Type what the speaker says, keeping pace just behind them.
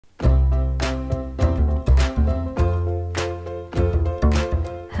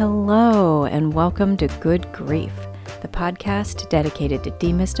Hello, and welcome to Good Grief, the podcast dedicated to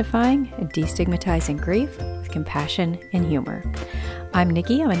demystifying and destigmatizing grief with compassion and humor. I'm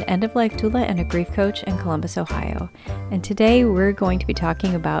Nikki. I'm an end-of-life doula and a grief coach in Columbus, Ohio. And today we're going to be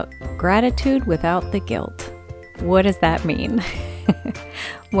talking about gratitude without the guilt. What does that mean?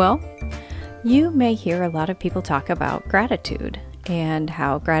 Well, you may hear a lot of people talk about gratitude and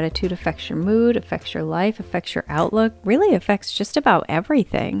how gratitude affects your mood, affects your life, affects your outlook, really affects just about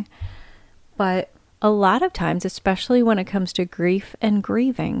everything. But a lot of times, especially when it comes to grief and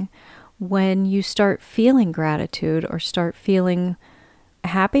grieving, when you start feeling gratitude or start feeling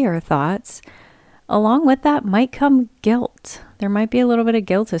happier thoughts, along with that might come guilt. There might be a little bit of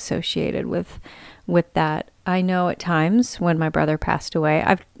guilt associated with that. I know at times when my brother passed away,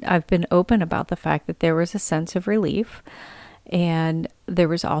 I've been open about the fact that there was a sense of relief. And there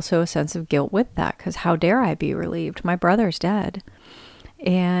was also a sense of guilt with that, because how dare I be relieved? My brother's dead.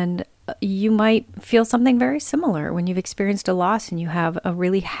 And you might feel something very similar when you've experienced a loss and you have a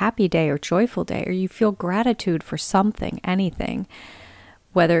really happy day or joyful day, or you feel gratitude for something, anything,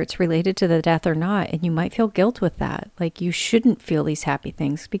 whether it's related to the death or not. And you might feel guilt with that. Like you shouldn't feel these happy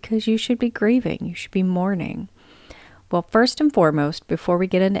things because you should be grieving. You should be mourning. Well, first and foremost, before we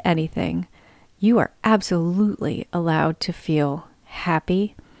get into anything, you are absolutely allowed to feel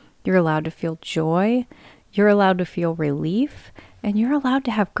happy. You're allowed to feel joy. You're allowed to feel relief. And you're allowed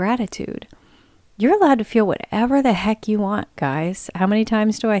to have gratitude. You're allowed to feel whatever the heck you want, guys. How many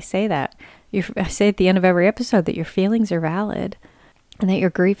times do I say that? I say at the end of every episode that your feelings are valid and that your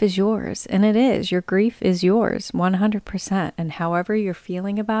grief is yours. And it is. Your grief is yours, 100%. And however you're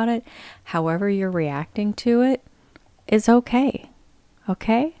feeling about it, however you're reacting to it, is okay.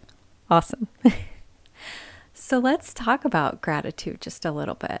 Okay? Awesome. So let's talk about gratitude just a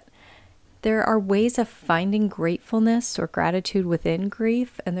little bit. There are ways of finding gratefulness or gratitude within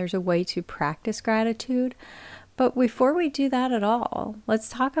grief, and there's a way to practice gratitude. But before we do that at all, let's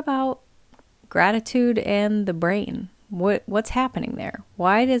talk about gratitude and the brain. What's happening there?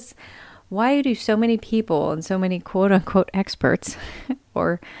 Why do so many people and so many quote unquote experts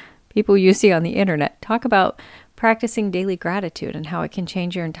or people you see on the internet talk about practicing daily gratitude and how it can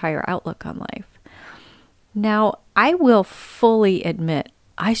change your entire outlook on life? Now, I will fully admit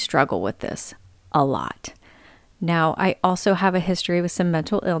I struggle with this a lot. Now, I also have a history with some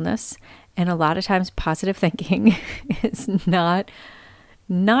mental illness, and a lot of times positive thinking is not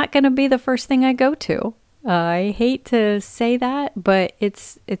going to be the first thing I go to. I hate to say that, but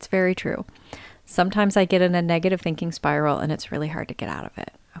it's very true. Sometimes I get in a negative thinking spiral and it's really hard to get out of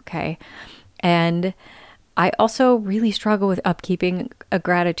it. Okay. And I also really struggle with upkeeping a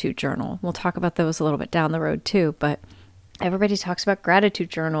gratitude journal. We'll talk about those a little bit down the road too, but everybody talks about gratitude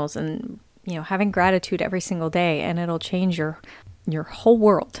journals and, having gratitude every single day, and it'll change your whole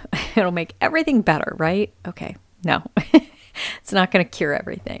world. It'll make everything better, right? Okay. No, it's not going to cure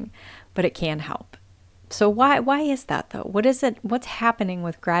everything, but it can help. So why is that though? What is it? What's happening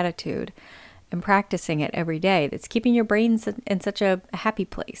with gratitude and practicing it every day that's keeping your brains in such a happy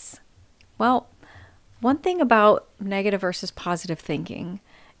place? Well, one thing about negative versus positive thinking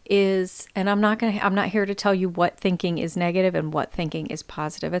is, and I'm not here to tell you what thinking is negative and what thinking is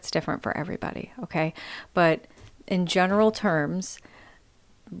positive. It's different for everybody, okay? But in general terms,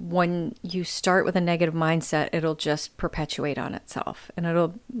 when you start with a negative mindset, it'll just perpetuate on itself, and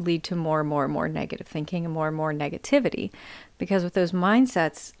it'll lead to more and more and more negative thinking and more negativity. Because with those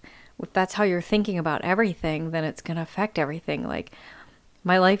mindsets, if that's how you're thinking about everything, then it's going to affect everything. Like,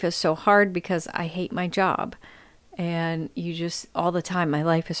 my life is so hard because I hate my job. And you just all the time, my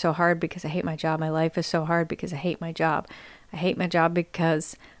life is so hard because I hate my job. My life is so hard because I hate my job. I hate my job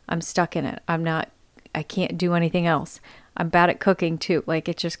because I'm stuck in it. I can't do anything else. I'm bad at cooking too. Like,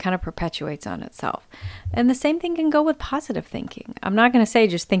 it just kind of perpetuates on itself. And the same thing can go with positive thinking. I'm not going to say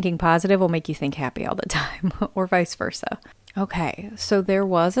just thinking positive will make you think happy all the time or vice versa. Okay. So there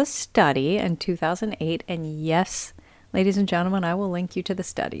was a study in 2008, and yes, ladies and gentlemen, I will link you to the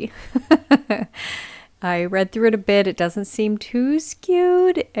study. I read through it a bit. It doesn't seem too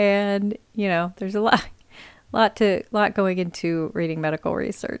skewed, and there's a lot going into reading medical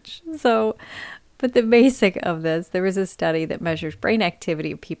research. So, but the basic of this, there was a study that measures brain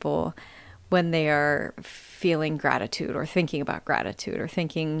activity of people when they are feeling gratitude or thinking about gratitude or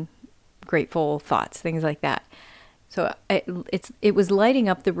thinking grateful thoughts, things like that. So it was lighting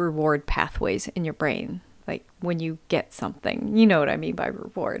up the reward pathways in your brain. Like when you get something, you know what I mean by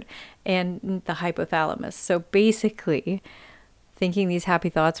reward, and the hypothalamus. So basically, thinking these happy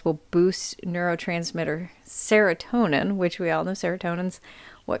thoughts will boost neurotransmitter serotonin, which we all know serotonin's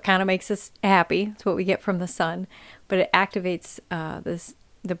what kind of makes us happy. It's what we get from the sun, but it activates this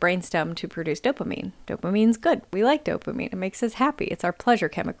the brainstem to produce dopamine. Dopamine's good. We like dopamine. It makes us happy. It's our pleasure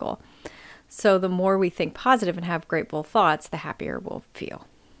chemical. So the more we think positive and have grateful thoughts, the happier we'll feel.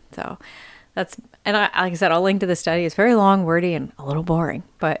 So and like I said, I'll link to the study. It's very long, wordy, and a little boring,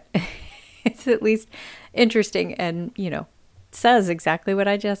 but it's at least interesting and, says exactly what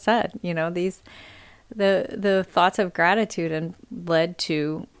I just said. The thoughts of gratitude and led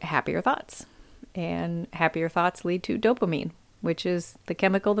to happier thoughts, and happier thoughts lead to dopamine, which is the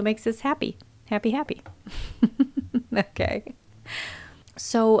chemical that makes us happy. Okay.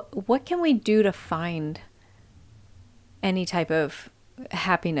 So what can we do to find any type of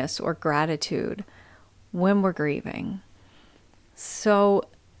happiness or gratitude when we're grieving? So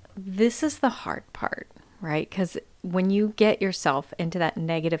this is the hard part, right? Because when you get yourself into that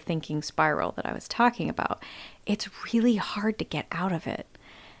negative thinking spiral that I was talking about, it's really hard to get out of it.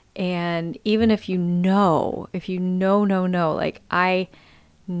 And even if you know, like I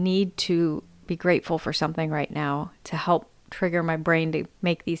need to be grateful for something right now to help trigger my brain to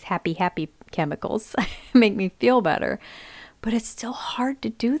make these happy chemicals, make me feel better. But it's still hard to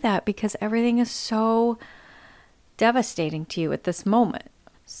do that because everything is so devastating to you at this moment.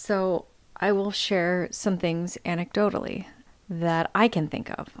 So I will share some things anecdotally that I can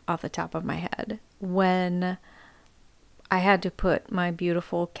think of off the top of my head. When I had to put my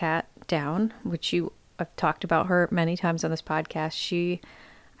beautiful cat down, which I've talked about her many times on this podcast.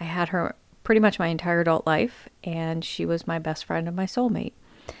 I had her pretty much my entire adult life, and she was my best friend and my soulmate.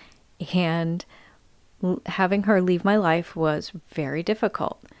 And having her leave my life was very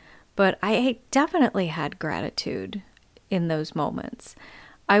difficult, but I definitely had gratitude in those moments.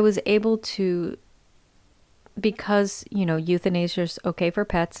 I was able to, because, euthanasia is okay for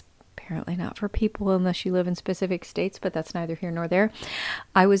pets, apparently not for people unless you live in specific states, but that's neither here nor there.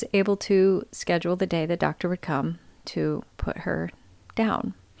 I was able to schedule the day the doctor would come to put her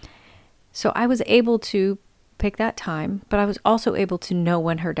down. So I was able to pick that time, but I was also able to know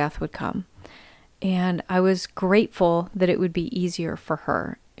when her death would come. And I was grateful that it would be easier for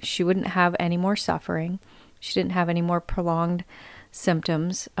her. She wouldn't have any more suffering. She didn't have any more prolonged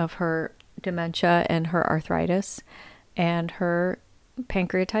symptoms of her dementia and her arthritis and her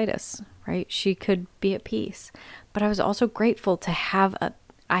pancreatitis, right? She could be at peace. But I was also grateful to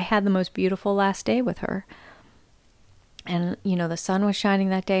I had the most beautiful last day with her. And, the sun was shining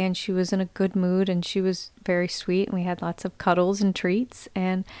that day and she was in a good mood and she was very sweet and we had lots of cuddles and treats.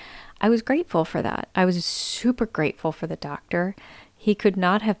 And I was grateful for that. I was super grateful for the doctor. He could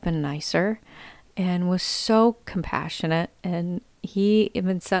not have been nicer and was so compassionate. And he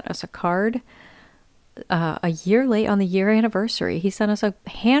even sent us a card a year late on the year anniversary. He sent us a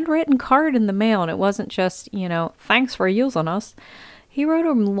handwritten card in the mail, and it wasn't just, thanks for using us. He wrote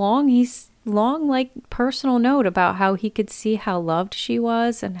a long, like, personal note about how he could see how loved she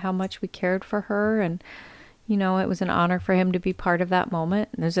was and how much we cared for her. And, it was an honor for him to be part of that moment.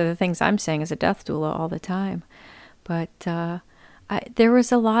 And those are the things I'm saying as a death doula all the time. But there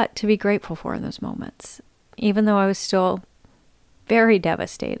was a lot to be grateful for in those moments, even though I was still very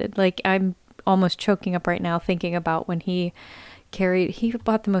devastated. Like, I'm almost choking up right now thinking about when he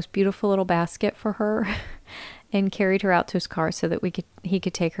bought the most beautiful little basket for her and carried her out to his car so that he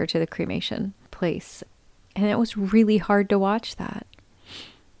could take her to the cremation place. And it was really hard to watch that.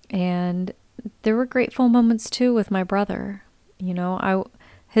 And there were grateful moments too with my brother.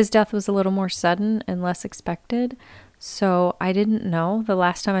 His death was a little more sudden and less expected. So I didn't know the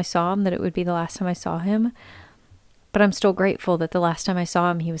last time I saw him that it would be the last time I saw him. But I'm still grateful that the last time I saw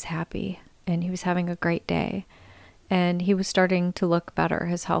him, he was happy and he was having a great day. And he was starting to look better.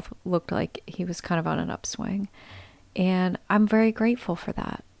 His health looked like he was kind of on an upswing. And I'm very grateful for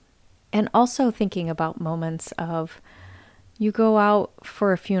that. And also thinking about moments of, you go out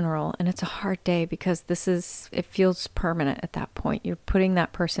for a funeral and it's a hard day because it feels permanent at that point. You're putting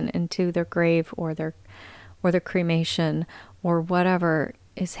that person into their grave or their cremation or whatever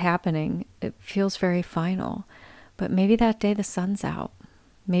is happening. It feels very final. But maybe that day the sun's out.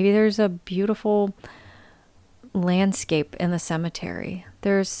 Maybe there's a beautiful landscape in the cemetery.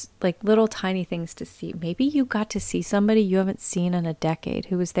 There's like little tiny things to see. Maybe you got to see somebody you haven't seen in a decade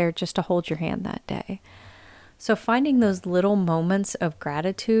who was there just to hold your hand that day. So finding those little moments of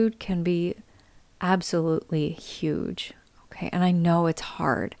gratitude can be absolutely huge. Okay. And I know it's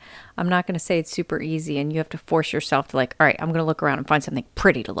hard. I'm not going to say it's super easy and you have to force yourself to like, all right, I'm going to look around and find something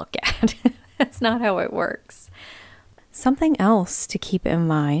pretty to look at. That's not how it works. Something else to keep in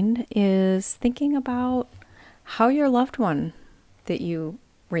mind is thinking about how your loved one that you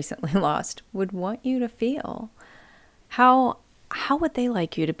recently lost would want you to feel. How would they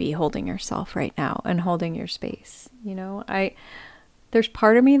like you to be holding yourself right now and holding your space? There's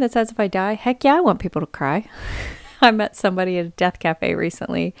part of me that says if I die, heck yeah, I want people to cry. I met somebody at a death cafe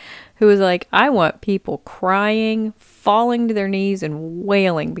recently who was like, I want people crying, falling to their knees and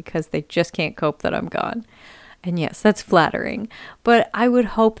wailing because they just can't cope that I'm gone. And yes, that's flattering. But I would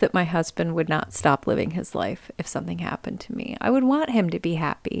hope that my husband would not stop living his life if something happened to me. I would want him to be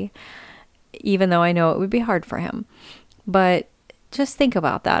happy, even though I know it would be hard for him. But just think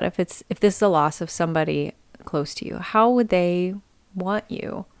about that. If this is a loss of somebody close to you, how would they want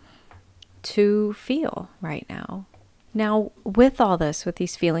you to feel right now? Now, with all this, with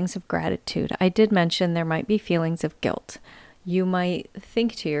these feelings of gratitude, I did mention there might be feelings of guilt. You might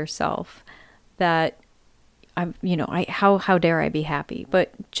think to yourself that how dare I be happy?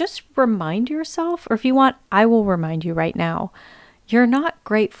 But just remind yourself, or if you want, I will remind you right now, you're not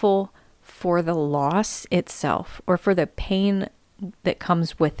grateful for the loss itself or for the pain that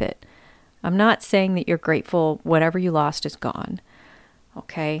comes with it. I'm not saying that you're grateful whatever you lost is gone.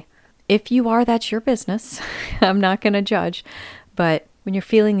 Okay? If you are, that's your business. I'm not going to judge. But when you're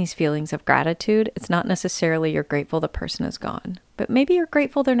feeling these feelings of gratitude, it's not necessarily you're grateful the person is gone. But maybe you're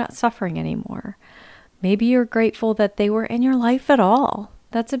grateful they're not suffering anymore. Maybe you're grateful that they were in your life at all.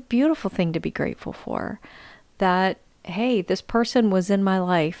 That's a beautiful thing to be grateful for. That, hey, this person was in my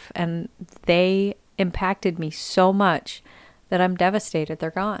life and they impacted me so much that I'm devastated they're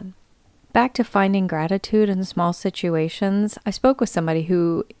gone. Back to finding gratitude in small situations. I spoke with somebody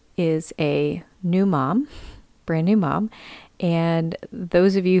who is a new mom, brand new mom. And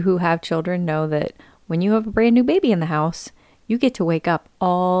those of you who have children know that when you have a brand new baby in the house, you get to wake up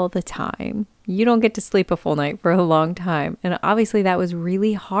all the time. You don't get to sleep a full night for a long time. And obviously that was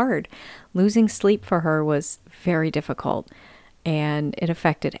really hard. Losing sleep for her was very difficult and it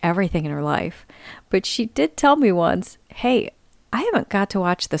affected everything in her life. But she did tell me once, hey, I haven't got to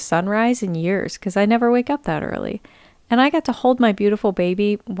watch the sunrise in years because I never wake up that early. And I got to hold my beautiful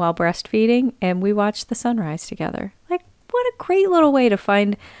baby while breastfeeding and we watched the sunrise together. Like, what a great little way to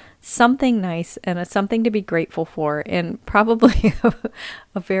find something nice and something to be grateful for in probably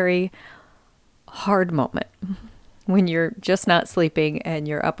a very hard moment when you're just not sleeping and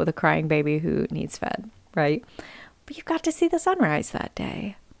you're up with a crying baby who needs fed, right? But you got to see the sunrise that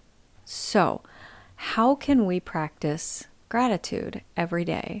day. So, how can we practice gratitude every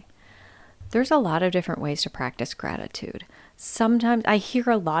day? There's a lot of different ways to practice gratitude. Sometimes I hear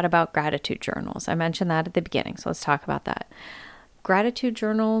a lot about gratitude journals. I mentioned that at the beginning, so let's talk about that. Gratitude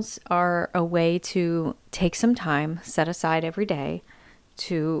journals are a way to take some time, set aside every day,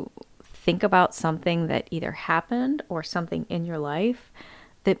 to think about something that either happened or something in your life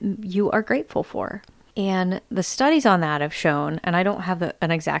that you are grateful for. And the studies on that have shown, and I don't have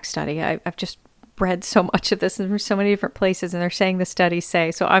an exact study, I've just read so much of this and from so many different places, and they're saying the studies say,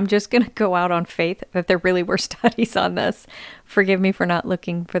 so I'm just going to go out on faith that there really were studies on this. Forgive me for not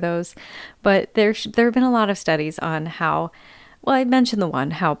looking for those. But there have been a lot of studies on how, well, I mentioned the one,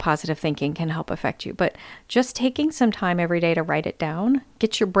 how positive thinking can help affect you, but just taking some time every day to write it down,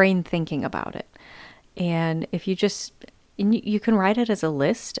 get your brain thinking about it. And if you you can write it as a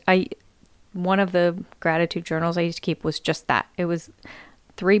list. One of the gratitude journals I used to keep was just that. It was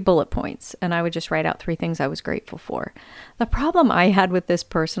 3 bullet points, and I would just write out 3 things I was grateful for. The problem I had with this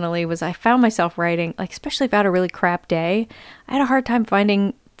personally was I found myself writing, like, especially if I had a really crap day, I had a hard time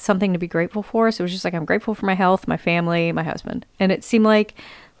finding something to be grateful for. So it was just like, I'm grateful for my health, my family, my husband. And it seemed like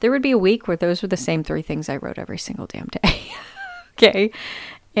there would be a week where those were the same 3 things I wrote every single damn day. Okay.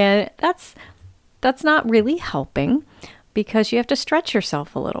 And that's not really helping because you have to stretch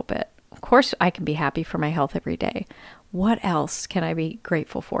yourself a little bit. Of course, I can be happy for my health every day. What else can I be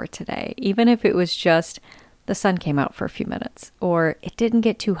grateful for today? Even if it was just the sun came out for a few minutes or it didn't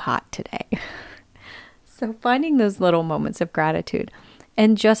get too hot today. So finding those little moments of gratitude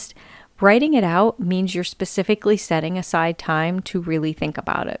and just writing it out means you're specifically setting aside time to really think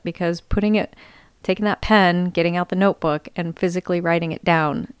about it, because taking that pen, getting out the notebook and physically writing it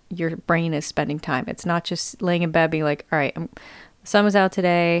down, your brain is spending time. It's not just laying in bed being like, all right, the sun was out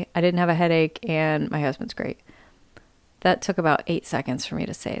today, I didn't have a headache, and my husband's great. That took about 8 seconds for me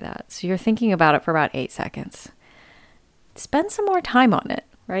to say that. So you're thinking about it for about 8 seconds. Spend some more time on it,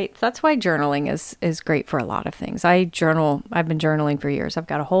 right? That's why journaling is great for a lot of things. I've been journaling for years. I've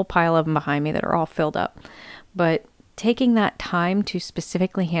got a whole pile of them behind me that are all filled up. But taking that time to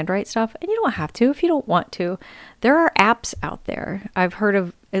specifically handwrite stuff, and you don't have to if you don't want to. There are apps out there. I've heard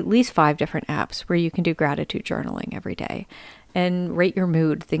of at least 5 different apps where you can do gratitude journaling every day and rate your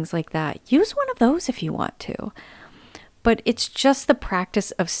mood, things like that. Use one of those if you want to. But it's just the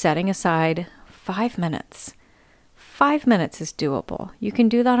practice of setting aside 5 minutes. 5 minutes is doable. You can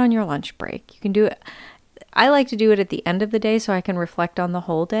do that on your lunch break. You can do it. I like to do it at the end of the day so I can reflect on the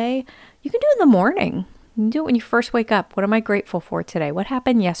whole day. You can do it in the morning. You can do it when you first wake up. What am I grateful for today? What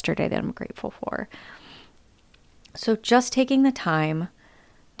happened yesterday that I'm grateful for? So just taking the time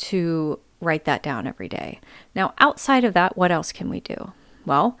to write that down every day. Now, outside of that, what else can we do?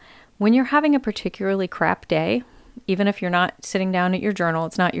 Well, when you're having a particularly crap day, even if you're not sitting down at your journal,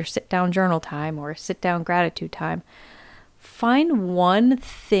 it's not your sit down journal time or sit down gratitude time, find one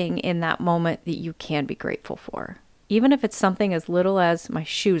thing in that moment that you can be grateful for. Even if it's something as little as my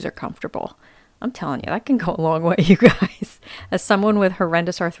shoes are comfortable. I'm telling you, that can go a long way, you guys. As someone with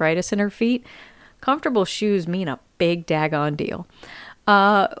horrendous arthritis in her feet, comfortable shoes mean a big daggone deal.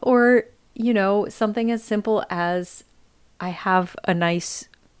 Or, something as simple as I have a nice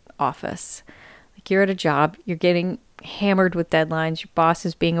office. Like you're at a job, you're getting hammered with deadlines, your boss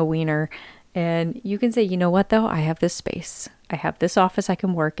is being a wiener, and you can say, you know what though? I have this space. I have this office I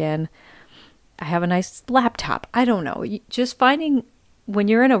can work in. I have a nice laptop. I don't know. Just finding, when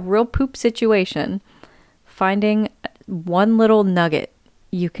you're in a real poop situation, finding one little nugget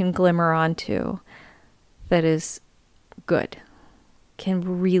you can glimmer onto that is good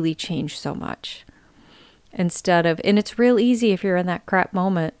can really change so much. Instead of, and it's real easy if you're in that crap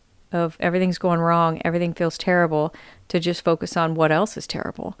moment of everything's going wrong, everything feels terrible, to just focus on what else is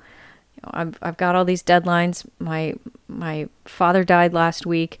terrible. I've got all these deadlines. My father died last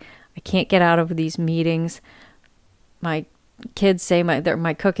week. I can't get out of these meetings. My kids say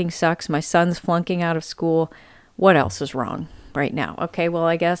my cooking sucks. My son's flunking out of school. What else is wrong right now? Okay, well,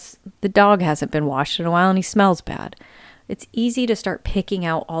 I guess the dog hasn't been washed in a while and he smells bad. It's easy to start picking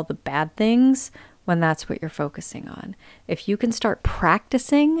out all the bad things when that's what you're focusing on. If you can start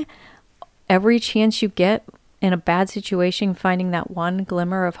practicing every chance you get in a bad situation, finding that one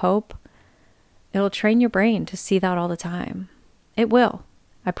glimmer of hope, it'll train your brain to see that all the time. It will.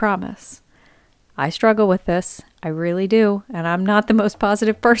 I promise. I struggle with this. I really do. And I'm not the most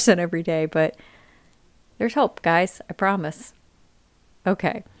positive person every day, but there's hope, guys. I promise.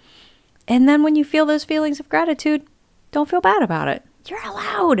 Okay. And then when you feel those feelings of gratitude, don't feel bad about it. You're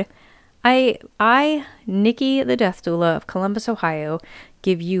allowed. I, Nikki the Death Doula of Columbus, Ohio,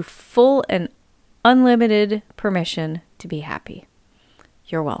 give you full and unlimited permission to be happy.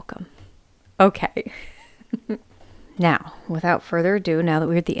 You're welcome. Okay. Now, without further ado, now that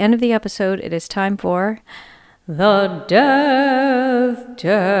we're at the end of the episode, it is time for the Death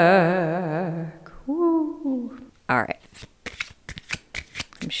Deck. Woo. All right.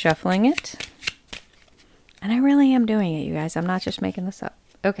 I'm shuffling it. And I really am doing it, you guys. I'm not just making this up.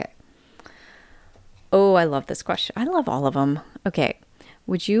 Okay. Oh, I love this question. I love all of them. Okay.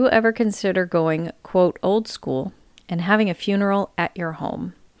 Would you ever consider going, quote, old school and having a funeral at your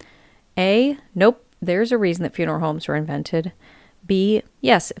home? A, nope. There's a reason that funeral homes were invented. B,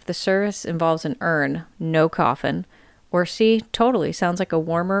 yes, if the service involves an urn, no coffin. Or C, totally sounds like a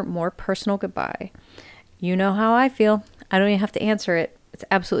warmer, more personal goodbye. You know how I feel. I don't even have to answer it. It's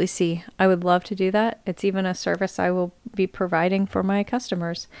absolutely C. I would love to do that. It's even a service I will be providing for my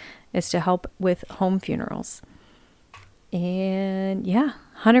customers, is to help with home funerals. And yeah,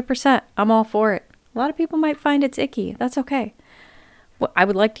 100%. I'm all for it. A lot of people might find it's icky. That's okay. Well, I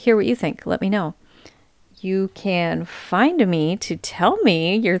would like to hear what you think. Let me know. You can find me to tell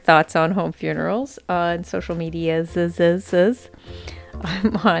me your thoughts on home funerals on social media. I'm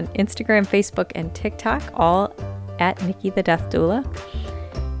on Instagram, Facebook, and TikTok, all at Nikki the Death Doula.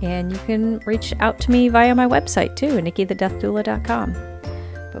 And you can reach out to me via my website too, nikkithedeathdoula.com.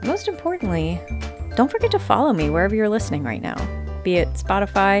 But most importantly, don't forget to follow me wherever you're listening right now, be it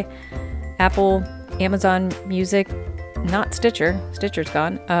Spotify, Apple, Amazon Music, not Stitcher. Stitcher's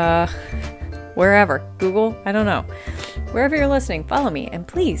gone. Wherever. Google, I don't know. Wherever you're listening, follow me. And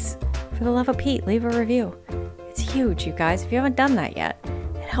please, for the love of Pete, leave a review. It's huge, you guys. If you haven't done that yet,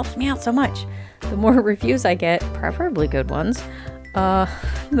 it helps me out so much. The more reviews I get, preferably good ones, the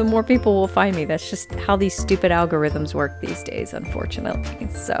more people will find me. That's just how these stupid algorithms work these days, unfortunately.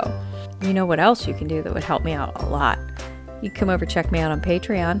 So, you know what else you can do that would help me out a lot? You can come over, check me out on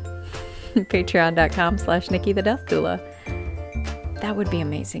Patreon. Patreon.com/Nikki the Death Doula. That would be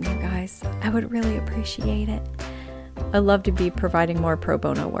amazing, you guys. I would really appreciate it. I love to be providing more pro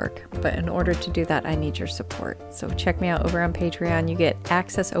bono work, but in order to do that, I need your support. So check me out over on Patreon. You get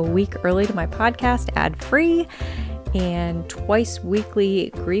access a week early to my podcast, ad-free, and twice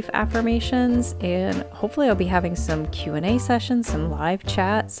weekly grief affirmations. And hopefully I'll be having some Q&A sessions, some live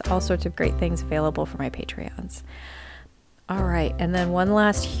chats, all sorts of great things available for my Patreons. All right, and then one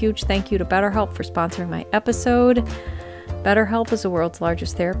last huge thank you to BetterHelp for sponsoring my episode. BetterHelp is the world's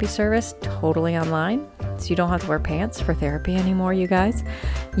largest therapy service, totally online. means you don't have to wear pants for therapy anymore, you guys.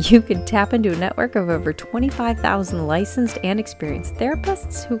 You can tap into a network of over 25,000 licensed and experienced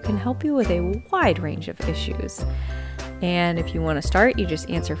therapists who can help you with a wide range of issues. And if you want to start, you just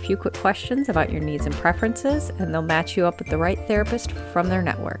answer a few quick questions about your needs and preferences, and they'll match you up with the right therapist from their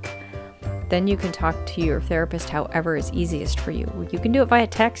network. Then you can talk to your therapist however is easiest for you. You can do it via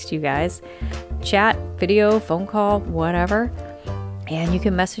text, you guys. Chat, video, phone call, whatever. And you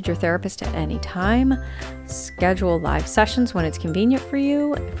can message your therapist at any time. Schedule live sessions when it's convenient for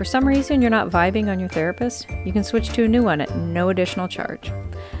you. If for some reason you're not vibing on your therapist, you can switch to a new one at no additional charge.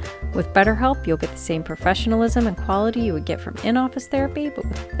 With BetterHelp, you'll get the same professionalism and quality you would get from in-office therapy, but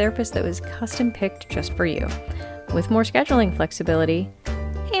with a therapist that was custom-picked just for you, with more scheduling flexibility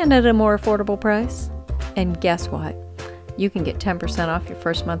and at a more affordable price. And guess what? You can get 10% off your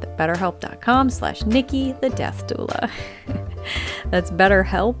first month at betterhelp.com/Nikki the Death Doula. That's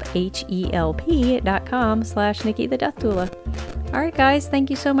BetterHelp, HELP.com/Nikki the Death Doula. All right, guys, thank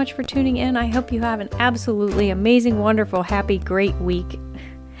you so much for tuning in. I hope you have an absolutely amazing, wonderful, happy, great week.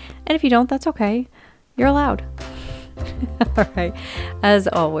 And if you don't, that's okay. You're allowed. All right. As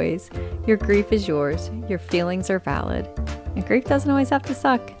always, your grief is yours. Your feelings are valid. And grief doesn't always have to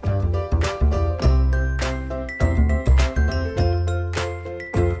suck.